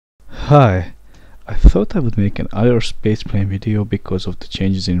Hi, I thought I would make an other spaceplane video because of the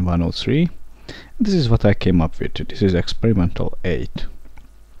changes in 103. This is what I came up with. This is experimental 8.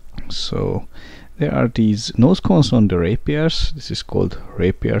 So there are these nose cones on the Rapiers. This is called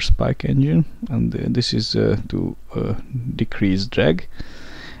Rapier spike engine, and this is to decrease drag.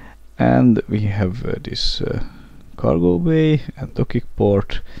 And we have this cargo bay and docking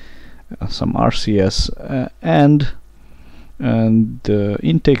port, some RCS, and the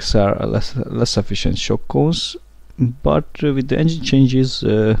intakes are less efficient shock cones, but with the engine changes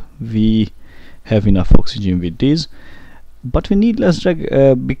we have enough oxygen with these, but we need less drag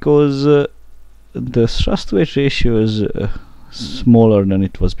because the thrust weight ratio is smaller than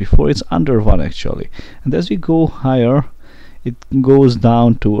it was before. It's under 1 actually, and as we go higher it goes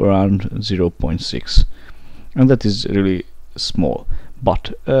down to around 0.6, and that is really small.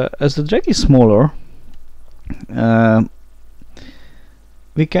 But as the drag is smaller,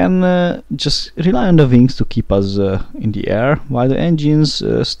 we can just rely on the wings to keep us in the air, while the engines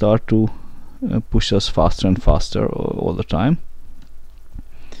start to push us faster and faster all the time.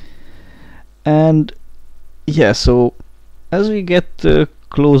 And yeah, so as we get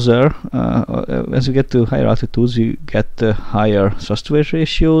closer, as we get to higher altitudes, we get higher thrust weight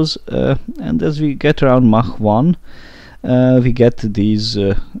ratios, and as we get around Mach 1, we get these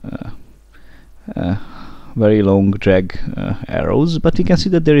very long drag arrows, but you can see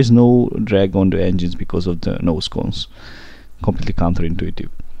that there is no drag on the engines because of the nose cones. Completely counterintuitive.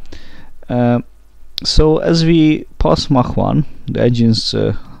 So as we pass Mach 1, the engines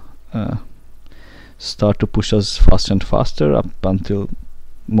start to push us faster and faster up until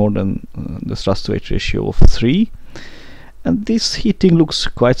more than the thrust weight ratio of 3, and this heating looks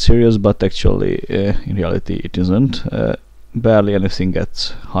quite serious, but actually in reality it isn't. Barely anything gets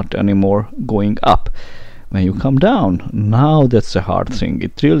hot anymore going up. When you come down, now that's a hard thing.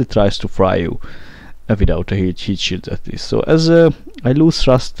 It really tries to fry you without a heat shield at least. So as I lose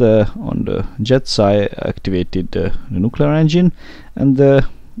thrust on the jets, I activated the nuclear engine, and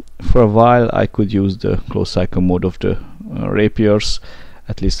for a while I could use the closed cycle mode of the Rapiers.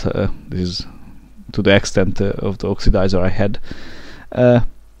 At least this is to the extent of the oxidizer I had,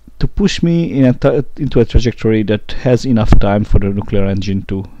 to push me into a trajectory that has enough time for the nuclear engine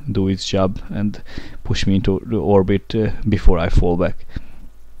to do its job and push me into the orbit before I fall back,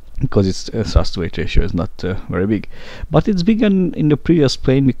 because its thrust weight ratio is not very big. But it's bigger in the previous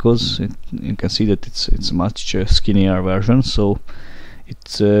plane, because you can see that it's a much skinnier version, so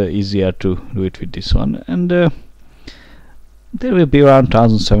it's easier to do it with this one. And there will be around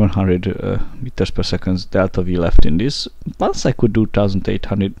 1700 meters per second delta V left in this. Once I could do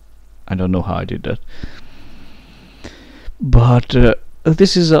 1800. I don't know how I did that, but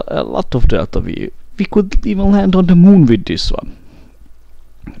this is a lot of delta V. We could even land on the moon with this one,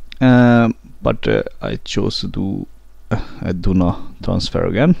 but I chose to do a Duna transfer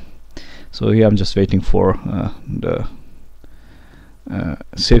again. So here I'm just waiting for the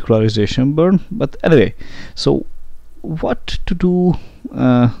circularization burn. But anyway, so what to do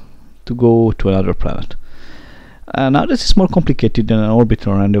to go to another planet? Now this is more complicated than an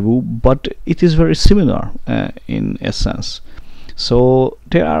orbital rendezvous, but it is very similar in essence. So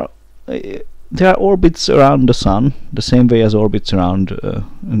there are orbits around the Sun, the same way as orbits around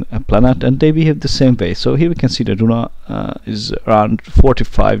a planet, and they behave the same way. So here we can see the Duna is around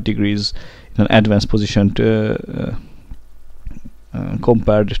 45 degrees in an advanced position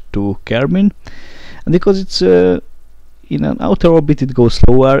compared to Kerbin, and because it's in an outer orbit it goes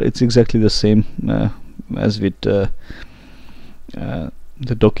slower. It's exactly the same as with the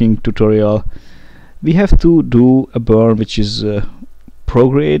docking tutorial. We have to do a burn which is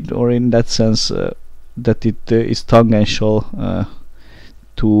prograde, or in that sense that it is tangential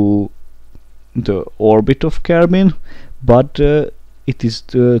to the orbit of Kerbin, but it is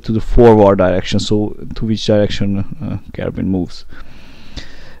to the forward direction, so to which direction Kerbin moves.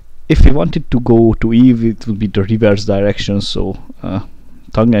 If we wanted to go to Eve, it would be the reverse direction, so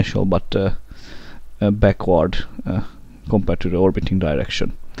tangential but backward compared to the orbiting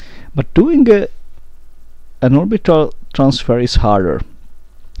direction. But doing an orbital transfer is harder.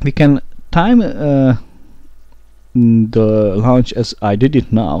 We can time the launch as I did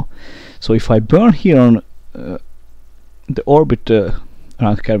it now. So if I burn here on the orbit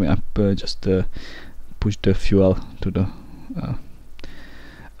around Kerbin, I just push the fuel to the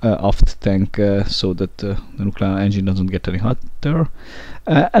aft tank so that the nuclear engine doesn't get any hotter.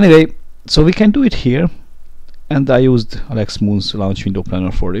 Anyway, so we can do it here, and I used Alex Moon's launch window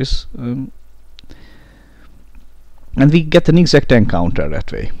planner for this, and we get an exact encounter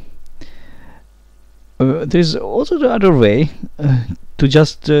that way. There is also the other way to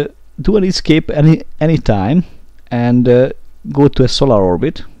just do an escape any time and go to a solar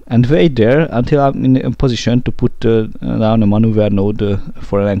orbit and wait there until I'm in a position to put down a maneuver node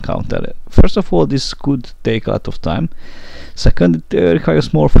for an encounter. First of all, this could take a lot of time. Second, it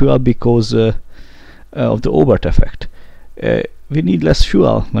requires more fuel because of the Obert effect. We need less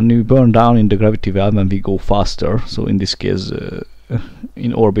fuel when we burn down in the gravity well when we go faster, so in this case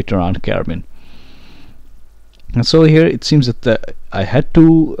in orbit around Kerbin. And so here it seems that I had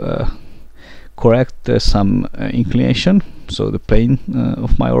to correct some inclination, so the plane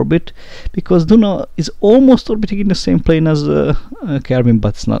of my orbit, because Duna is almost orbiting in the same plane as Kerbin,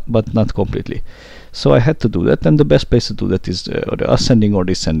 but not completely. So I had to do that, and the best place to do that is the ascending or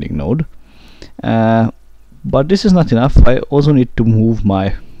descending node. But this is not enough. I also need to move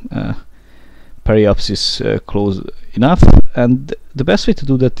my periapsis close enough, and the best way to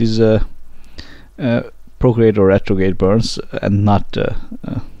do that is prograde or retrograde burns, and not the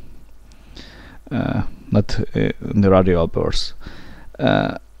radial bursts.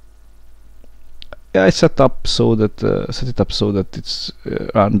 I set it up so that it's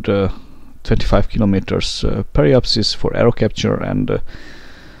around 25 kilometers periapsis for aero capture, and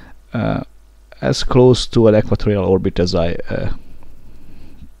as close to an equatorial orbit as I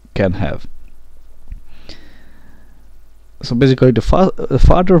can have. So basically, the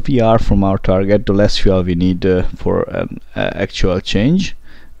farther we are from our target, the less fuel we need for an actual change.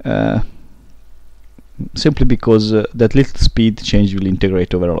 Simply because that little speed change will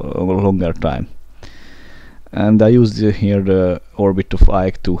integrate over a longer time. And I used here the orbit of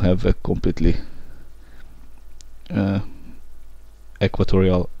Ike to have a completely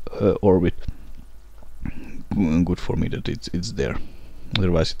equatorial orbit. Good for me that it's there,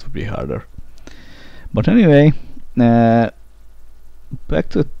 otherwise it would be harder. But anyway, back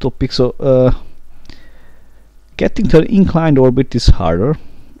to the topic. So getting to an inclined orbit is harder,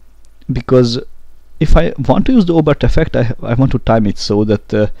 because if I want to use the Obert effect, I want to time it so that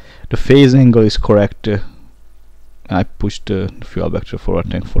the phase angle is correct. I pushed the fuel back to the forward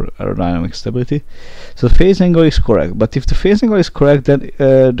tank for aerodynamic stability. So the phase angle is correct, but if the phase angle is correct, then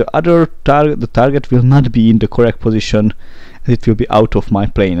the target will not be in the correct position, and it will be out of my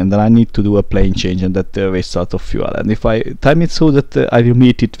plane, and then I need to do a plane change, and that wastes a lot of fuel. And if I time it so that I will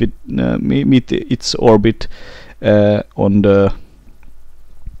meet it with meet its orbit on the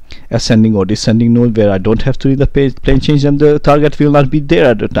ascending or descending node, where I don't have to do the plane change, and the target will not be there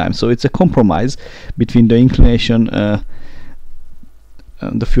at the time. So it's a compromise between the inclination, the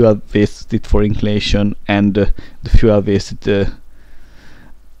fuel wasted for inclination, and the fuel wasted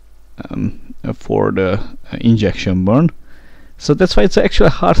for the injection burn. So that's why it's actually a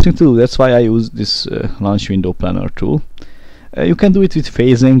hard thing to do. That's why I use this launch window planner tool. You can do it with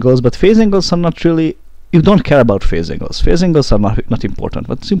phase angles, but phase angles are not really, you don't care about phase angles. Phase angles are not important.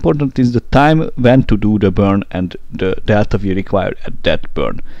 What's important is the time when to do the burn and the delta V required at that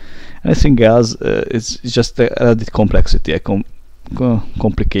burn. Anything else is just a added complexity, a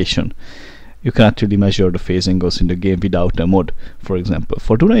complication. You cannot really measure the phase angles in the game without a mod, for example.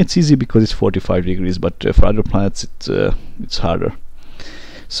 For Duna it's easy because it's 45 degrees, but for other planets it's harder.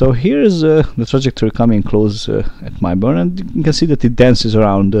 So here is the trajectory coming close at my burn, and you can see that it dances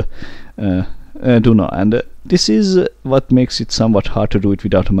around Duna, and this is what makes it somewhat hard to do it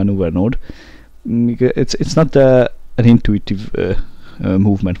without a maneuver node. It's not an intuitive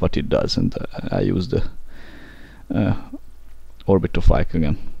movement what it does, and I use the orbit of Ike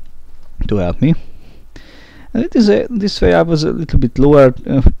again to help me. And it is this way I was a little bit lower,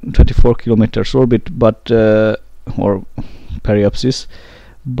 24 kilometers orbit, but or periapsis,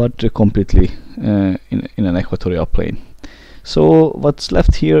 but completely in an equatorial plane. So what's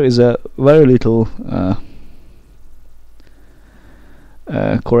left here is a very little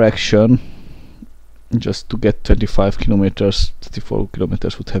correction, just to get 25 kilometers. 34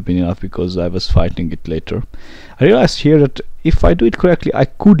 kilometers would have been enough because I was fighting it later. I realized here that if I do it correctly, I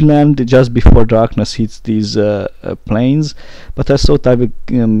could land just before darkness hits these planes, but I thought I would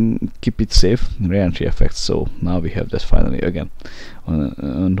keep it safe, re-entry effects. So now we have that finally again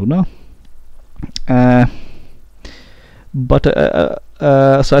on Duna.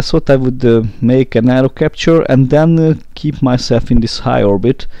 So I thought I would make an aero capture and then keep myself in this high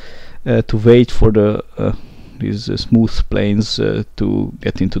orbit to wait for these smooth planes to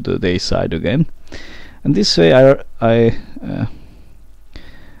get into the day side again. And this way I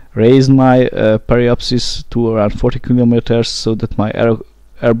raise my periapsis to around 40 kilometers so that my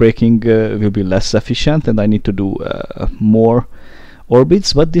air braking will be less efficient, and I need to do more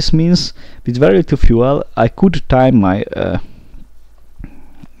orbits. But this means with very little fuel I could time my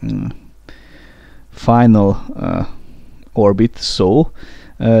final orbit so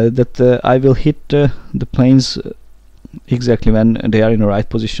that I will hit the planes exactly when they are in the right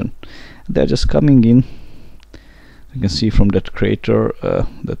position. They're just coming in. You can see from that crater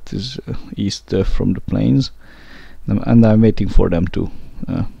that is east from the planes, and I'm waiting for them to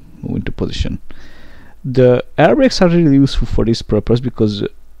move into position. The air brakes are really useful for this purpose because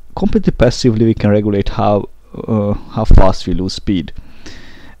completely passively we can regulate how fast we lose speed.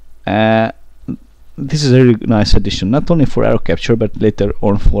 This is a really nice addition, not only for aero capture but later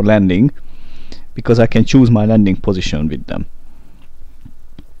on for landing, because I can choose my landing position with them.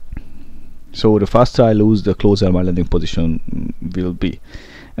 So the faster I lose, the closer my landing position will be.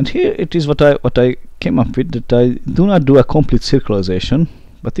 And here it is what I came up with, that I do not do a complete circularization,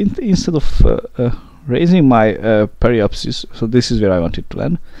 but instead of raising my periapsis, so this is where I wanted to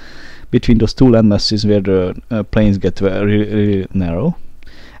land, between those two landmasses where the planes get really narrow,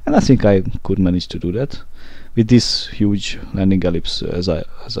 and I think I could manage to do that with this huge landing ellipse. As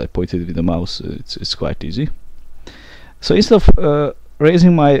I pointed with the mouse, it's quite easy. So instead of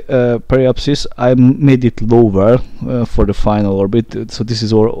raising my periapsis, I made it lower for the final orbit. So this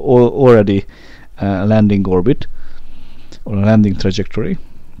is already a landing orbit or a landing trajectory,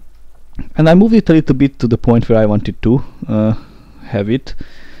 and I moved it a little bit to the point where I wanted to have it,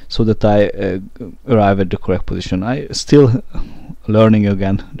 so that I arrive at the correct position. I still learning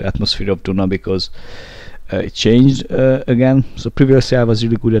again the atmosphere of Duna, because it changed again. So previously I was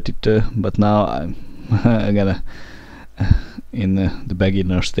really good at it, but now I'm again in the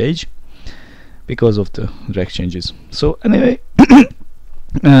beginner stage because of the drag changes. So anyway,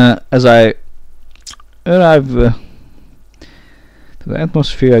 as I arrive to the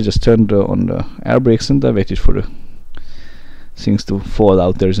atmosphere, I just turned on the air brakes and I waited for the things to fall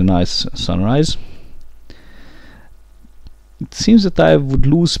out. There is a nice sunrise. It seems that I would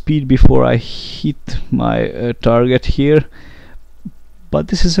lose speed before I hit my target here, but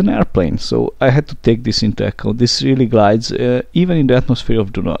this is an airplane, so I had to take this into account. This really glides even in the atmosphere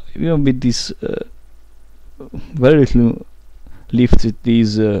of Duna, even with this very little lift with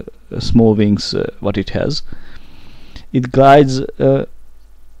these small wings what it has. It glides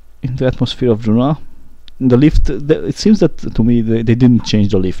in the atmosphere of Duna. The lift, it seems that to me they didn't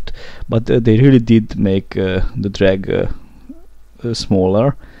change the lift, but they really did make the drag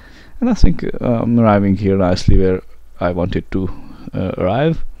smaller, and I think I'm arriving here nicely where I wanted to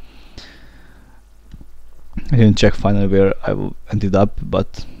arrive. I didn't check finally where I ended up,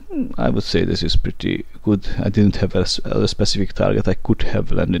 but I would say this is pretty good. I didn't have a specific target. I could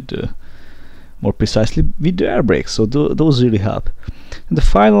have landed more precisely with the air brakes, so those really help. And the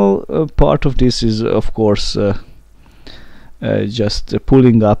final part of this is of course just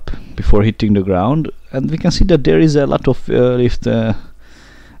pulling up before hitting the ground, and we can see that there is a lot of lift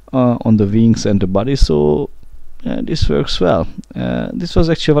on the wings and the body, so this works well. This was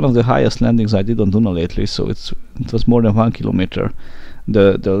actually one of the highest landings I did on Duna lately, so it was more than 1 kilometer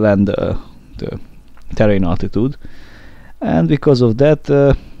the terrain altitude, and because of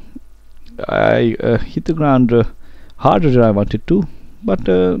that I hit the ground harder than I wanted to, but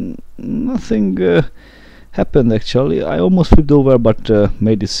nothing happened actually. I almost flipped over, but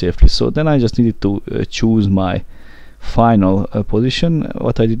made it safely. So then I just needed to choose my final position.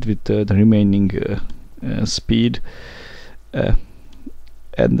 What I did with the remaining speed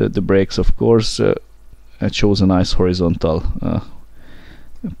and the brakes, of course, I chose a nice horizontal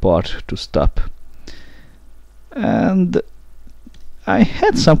part to stop. And I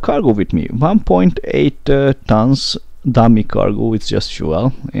had some cargo with me, 1.8 tons dummy cargo. It's just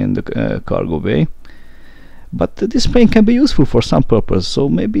fuel in the cargo bay, but this plane can be useful for some purpose, so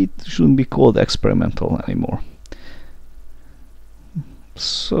maybe it shouldn't be called experimental anymore.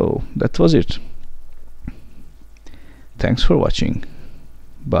 So that was it. Thanks for watching.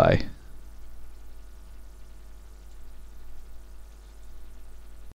 Bye.